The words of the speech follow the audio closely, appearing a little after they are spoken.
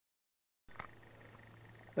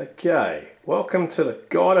Okay, welcome to the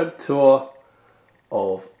guided tour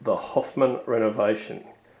of the Hoffman renovation.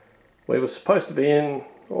 We were supposed to be in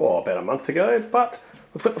about a month ago, but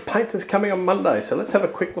we've got the painters coming on Monday, so let's have a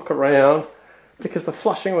quick look around because the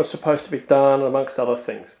flushing was supposed to be done amongst other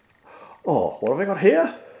things. Oh, what have we got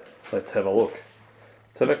here? Let's have a look.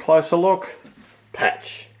 Let's have a closer look.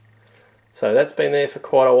 Patch. So that's been there for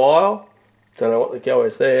quite a while. Don't know what the go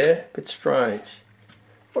is there. Bit strange.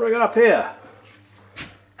 What have we got up here?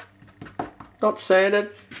 Not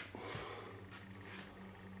sanded.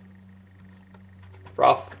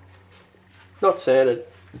 Rough. Not sanded.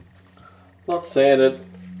 Not sanded.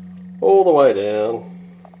 All the way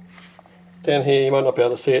down. Down here you might not be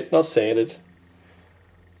able to see it. Not sanded.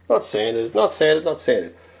 Not sanded. Not sanded. Not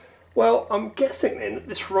sanded. Well, I'm guessing then that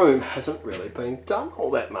this room hasn't really been done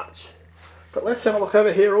all that much. But let's have a look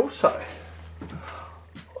over here also.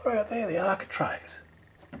 What have I got there? The architraves.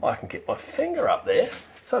 I can get my finger up there.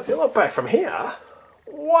 So if you look back from here,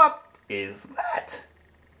 what is that?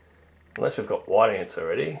 Unless we've got white ants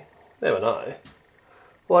already. Never know.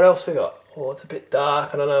 What else we got? Oh, it's a bit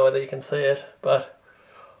dark. I don't know whether you can see it, but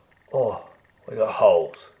we got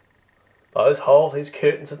holes. Those holes, these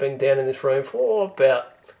curtains have been down in this room for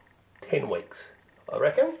about 10 weeks, I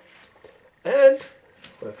reckon. And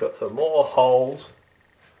we've got some more holes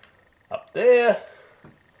up there.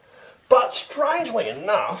 But strangely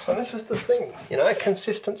enough, and this is the thing, you know,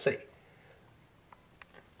 consistency.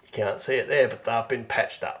 You can't see it there, but they've been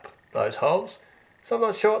patched up, those holes. So I'm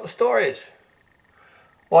not sure what the story is.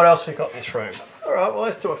 What else we got in this room? All right, well,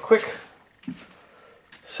 let's do a quick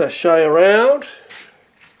sachet around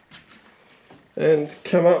and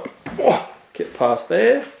come up, get past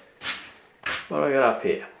there. What do I got up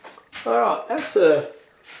here? All right, that's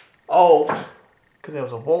old, because there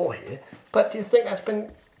was a wall here. But do you think that's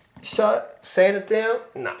been sanded down?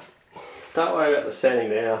 No. Don't worry about the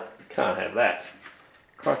sanding now. Can't have that.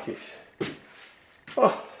 Crikey.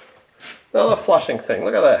 Oh, another flushing thing.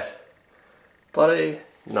 Look at that. Bloody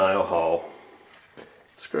nail hole.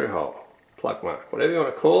 Screw hole. Plug mark. Whatever you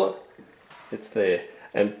want to call it. It's there.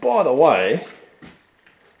 And by the way,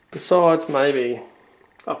 besides maybe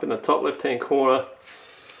up in the top left hand corner,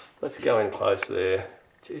 let's go in close there.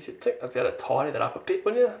 Geez, you'd think I'd be able to tidy that up a bit,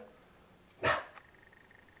 wouldn't you? No.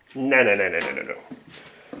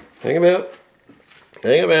 Hang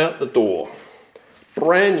about the door.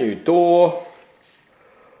 Brand new door.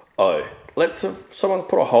 Oh, let's have someone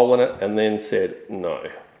put a hole in it and then said no.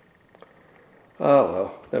 Oh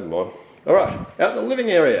well, never mind. All right, out in the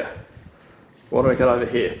living area. What do we got over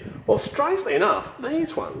here? Well, strangely enough,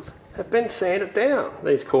 these ones have been sanded down,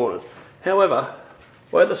 these corners. However,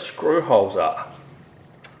 where the screw holes are,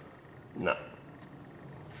 no.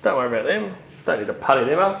 Don't worry about them. Don't need to putty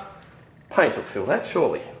them up. Paint will fill that,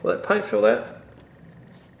 surely. Will that paint fill that?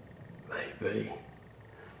 Maybe.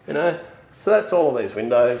 You know, so that's all of these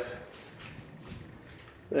windows.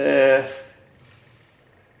 There.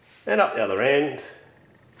 And up the other end.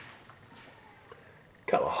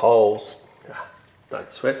 Couple of holes.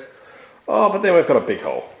 Don't sweat. Oh, but then we've got a big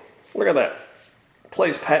hole. Look at that.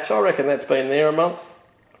 Please patch. I reckon that's been there a month.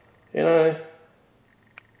 You know,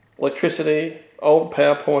 electricity, old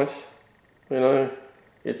PowerPoint. You know,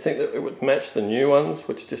 you'd think that it would match the new ones,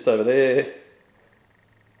 which is just over there.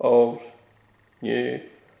 Old, new,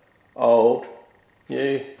 old,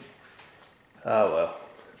 new. Oh well.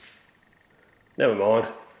 Never mind.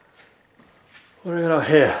 What do we got over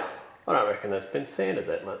here? I don't reckon that's been sanded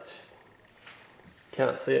that much.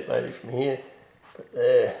 Can't see it maybe from here, but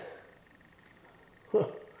there. Huh.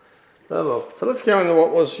 Oh well. So let's go into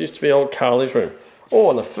what used to be old Carly's room. Oh,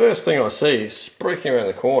 and the first thing I see spruiking around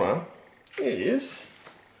the corner is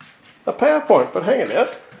a PowerPoint. But hang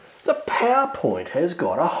about, the PowerPoint has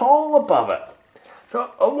got a hole above it. So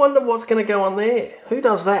I wonder what's going to go on there. Who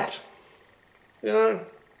does that? You know,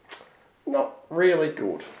 not really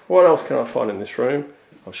good. What else can I find in this room?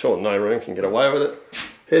 I'm sure no room can get away with it.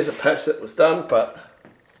 Here's a patch that was done, but I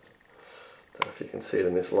don't know if you can see it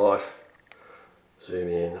in this light. Zoom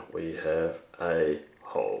in, we have a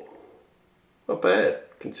hole. Not bad,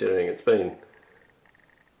 considering it's been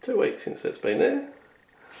 2 weeks since it's been there.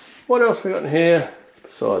 What else we got in here?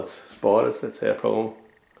 Besides spiders, that's our problem.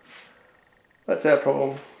 That's our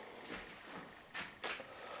problem.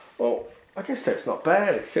 Well, I guess that's not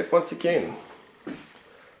bad, except once again,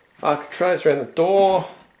 architraves around the door.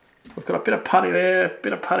 We've got a bit of putty there,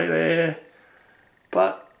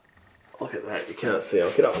 but look at that, you can't see. I'll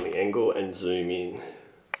get up on the angle and zoom in.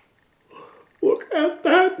 Look at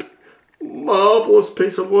that! Marvellous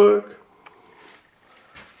piece of work.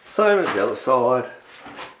 Same as the other side.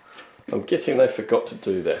 I'm guessing they forgot to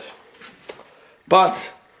do that.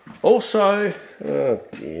 But Also, oh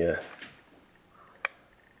dear,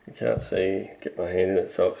 you can't see, get my hand in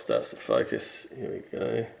it so it starts to focus. Here we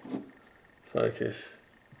go, focus.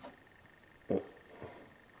 Oh.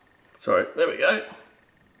 Sorry, there we go.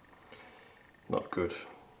 Not good.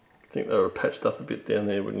 I think they were patched up a bit down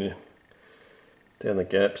there, wouldn't you? Down the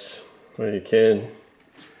gaps where you can.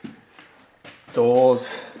 Doors.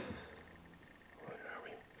 Where are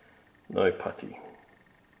we? No putty.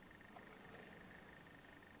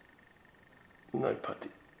 No putty.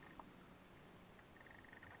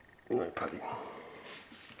 No putty.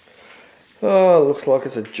 Oh, looks like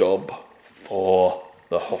it's a job for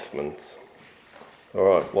the Hoffmans.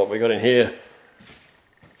 Alright, what we got in here?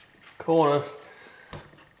 Corners.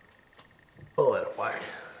 All out of whack.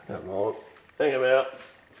 Never mind. Hang about.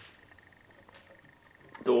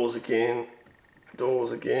 Doors again.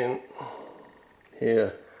 Doors again.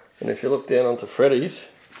 Here. And if you look down onto Freddy's,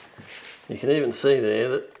 you can even see there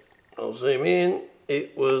that, I'll zoom in,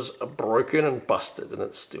 it was broken and busted and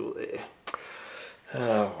it's still there.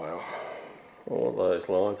 Oh well. All those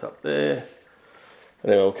lines up there.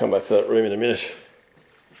 Anyway, we'll come back to that room in a minute.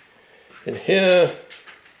 In here,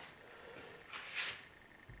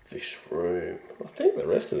 this room. I think the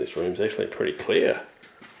rest of this room's actually pretty clear.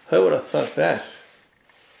 Who would have thought that?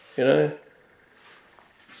 You know?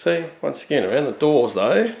 See, once again, around the doors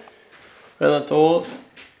though, around the doors,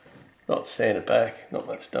 not sanded back, not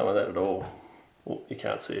much done with that at all. Oh, you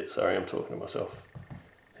can't see it, sorry, I'm talking to myself.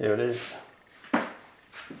 Here it is.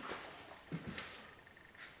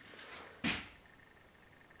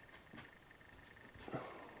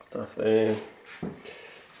 Stuff there.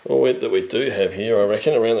 All that we do have here, I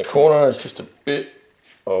reckon, around the corner is just a bit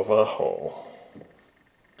of a hole.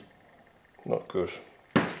 Not good.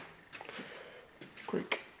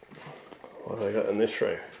 Quick. What have I got in this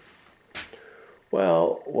room?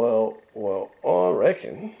 Well, I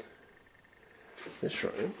reckon this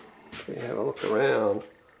room, if we have a look around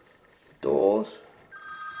the doors,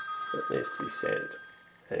 it needs to be sanded.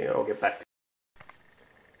 Hang on, I'll get back to it.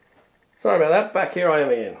 Sorry about that, back here I am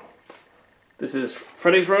again. This is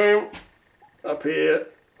Freddy's room, up here.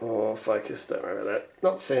 Oh, focus, don't worry about that.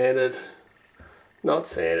 Not sanded, not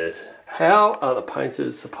sanded. How are the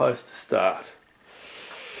painters supposed to start?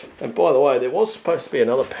 And by the way, there was supposed to be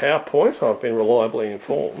another PowerPoint, I've been reliably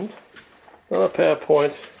informed. Another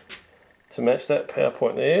PowerPoint to match that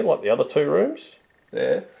PowerPoint there, like the other two rooms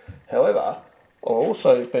there. However, I'm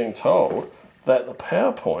also being told that the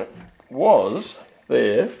PowerPoint was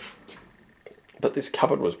there, but this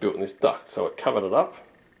cupboard was built in this duct, so it covered it up.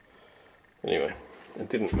 Anyway, it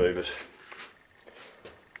didn't move it.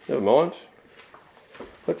 Never mind.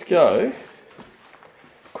 Let's go.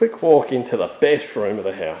 Quick walk into the best room of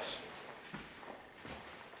the house.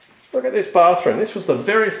 Look at this bathroom. This was the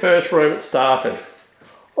very first room it started.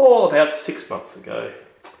 All about 6 months ago.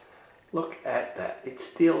 Look at that. It's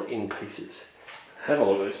still in pieces. Have a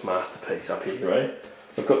look at this masterpiece up here, eh?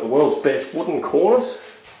 We've got the world's best wooden corners.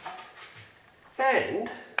 And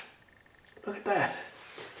look at that.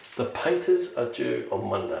 The painters are due on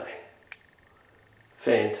Monday.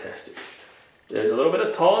 Fantastic. There's a little bit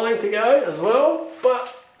of tiling to go as well,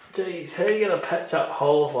 but geez, how are you going to patch up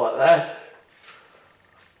holes like that?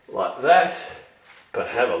 Like that. But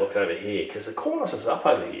have a look over here, because the cornice is up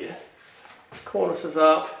over here. Cornice is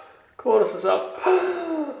up. Cornice is up.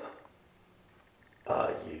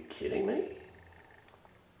 Are you kidding me?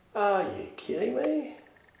 Are you kidding me?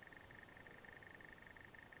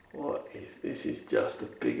 What is this? Is just the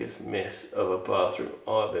biggest mess of a bathroom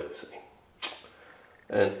I've ever seen.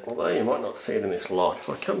 And although you might not see it in this light, if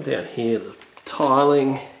I come down here, the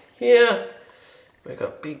tiling here, we've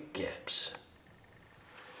got big gaps.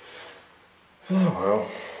 Oh well.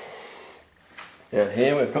 Down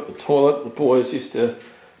here we've got the toilet the boys used to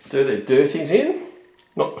do their dirties in,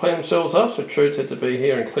 not clean themselves up, so Trude's had to be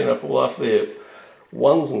here and clean up all after their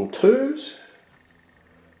ones and twos.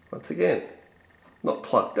 Once again, not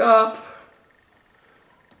plugged up,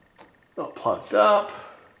 not plugged up,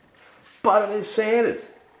 but it is sanded.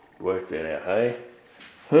 Work that out, hey?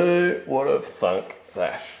 Who would have thunk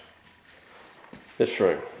that? This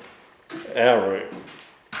room, our room.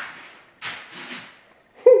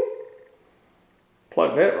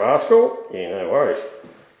 Plug that rascal. Yeah, no worries.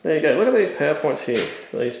 There you go. Look at these PowerPoints here.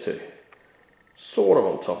 These two. Sort of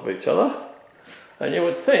on top of each other. And you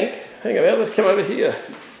would think, hang about, let's come over here.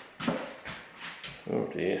 Oh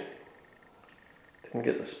dear. Didn't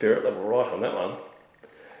get the spirit level right on that one.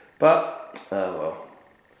 But, oh well.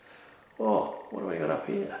 Oh, what have we got up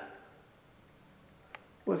here?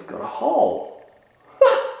 We've got a hole.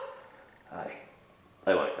 Hey,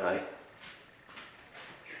 they won't know.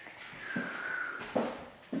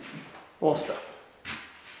 More stuff.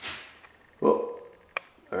 Whoop.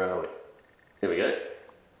 Where are we? Here we go.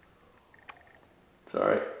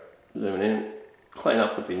 Sorry. Zooming in. Clean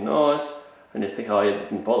up would be nice. And you think, oh, you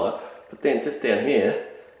didn't bother. But then just down here,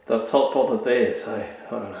 they've top bothered there. So I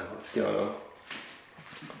don't know what's going on.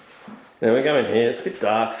 Now we go in here. It's a bit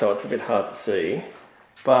dark, so it's a bit hard to see.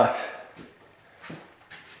 But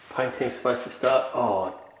painting's supposed to start.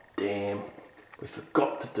 Oh, damn. We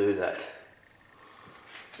forgot to do that.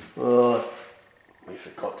 Oh, we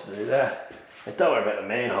forgot to do that. And don't worry about the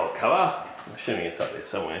manhole cover. I'm assuming it's up there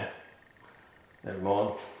somewhere. Never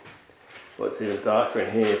mind. Well, it's even darker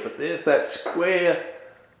in here, but there's that square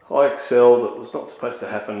IXL that was not supposed to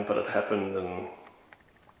happen, but it happened. And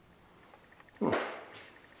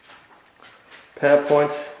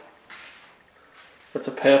PowerPoint. That's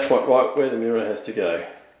a PowerPoint right where the mirror has to go.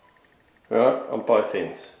 Right, on both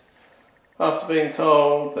ends. After being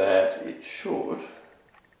told that it should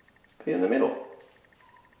be in the middle.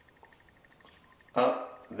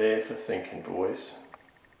 Up there for thinking, boys.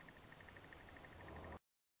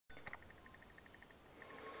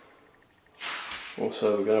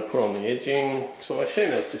 Also, we're going to put on the edging, so I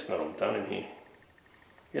assume that's just not all done in here.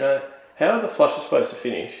 You know, how are the flushes supposed to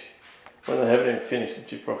finish when they haven't even finished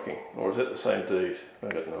the gyprocking? Or is it the same dude?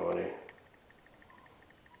 I've got no idea.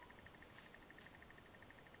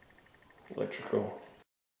 Electrical.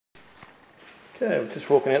 Okay, we're just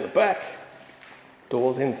walking out the back.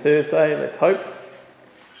 Doors in Thursday, let's hope.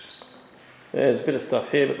 Yeah, there's a bit of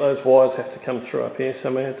stuff here, but those wires have to come through up here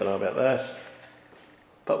somewhere. Don't know about that.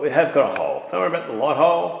 But we have got a hole. Don't worry about the light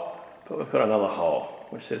hole, but we've got another hole,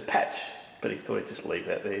 which says patch. But he thought he'd just leave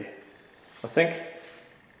that there, I think.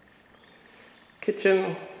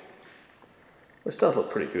 Kitchen, which does look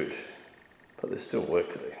pretty good, but there's still work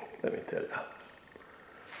to do, let me tell you.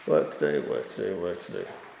 Work to do, work to do, work to do.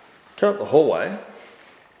 Come up the hallway,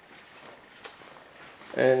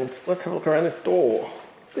 and let's have a look around this door.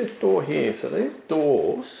 This door here, so these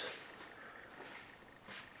doors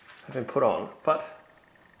have been put on, but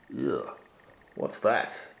yeah, what's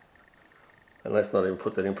that? And let's not even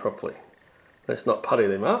put that in properly. Let's not putty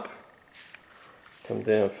them up. Come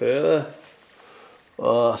down further.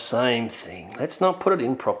 Oh, same thing. Let's not put it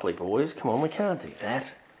in properly, boys. Come on, we can't do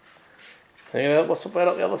that. Hang about, what's about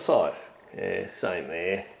up the other side? Yeah, same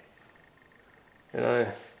there. You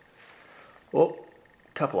know, oh,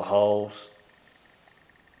 couple of holes.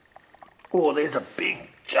 Oh, there's a big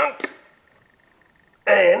chunk.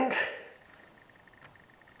 And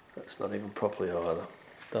that's not even properly either.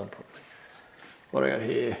 Done properly. What do I got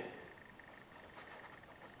here?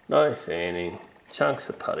 No sanding, chunks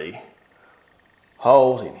of putty,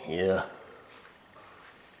 holes in here,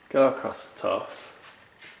 go across the top,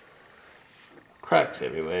 cracks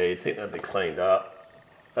everywhere. You'd think they'd be cleaned up.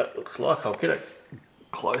 That looks like, I'll get a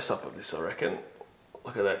close up of this, I reckon.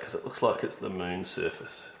 Look at that, because it looks like it's the moon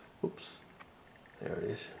surface. Whoops, there it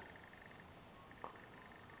is.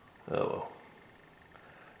 Oh well.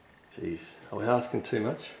 Jeez, are we asking too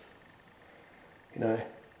much? You know,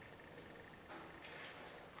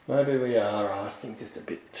 maybe we are asking just a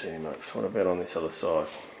bit too much. What about on this other side?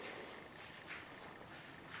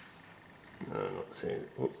 No, not sanded.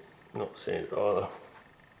 Not sanded either.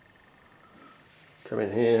 Come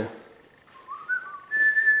in here.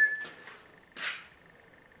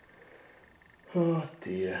 Oh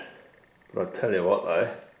dear. But I tell you what though,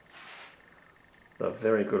 they're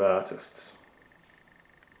very good artists.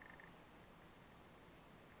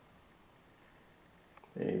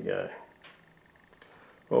 There you go.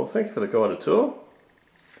 Well, thank you for the guided tour.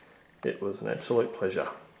 It was an absolute pleasure.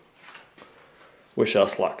 Wish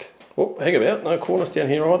us luck. Oh, hang about, no corners down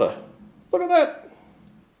here either. Look at that.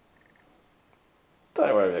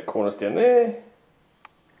 Don't worry about corners down there.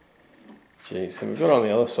 Jeez, have we got on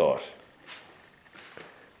the other side?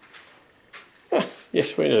 Ah,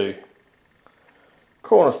 yes, we do.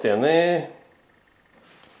 Corners down there.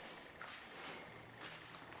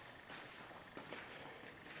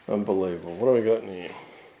 Unbelievable. What have we got in here?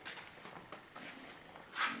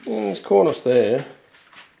 There's corners there.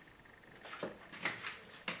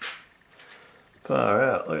 Far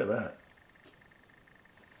out, look at that.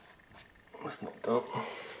 That's not done.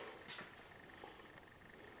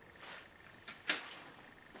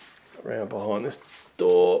 Around behind this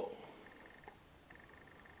door.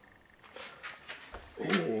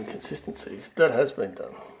 Here's the inconsistencies. That has been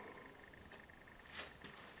done.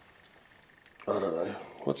 I don't know.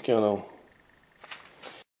 What's going on?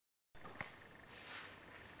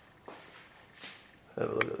 Have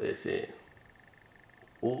a look at this here.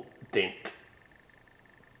 Oh, dent.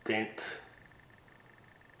 Dent.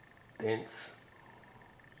 Dents.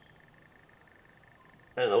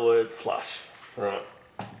 and the word flush. Right,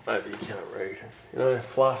 maybe you can't read. You know,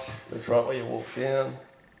 flush is right where you walk down.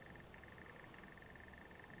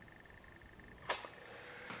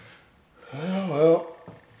 Oh well.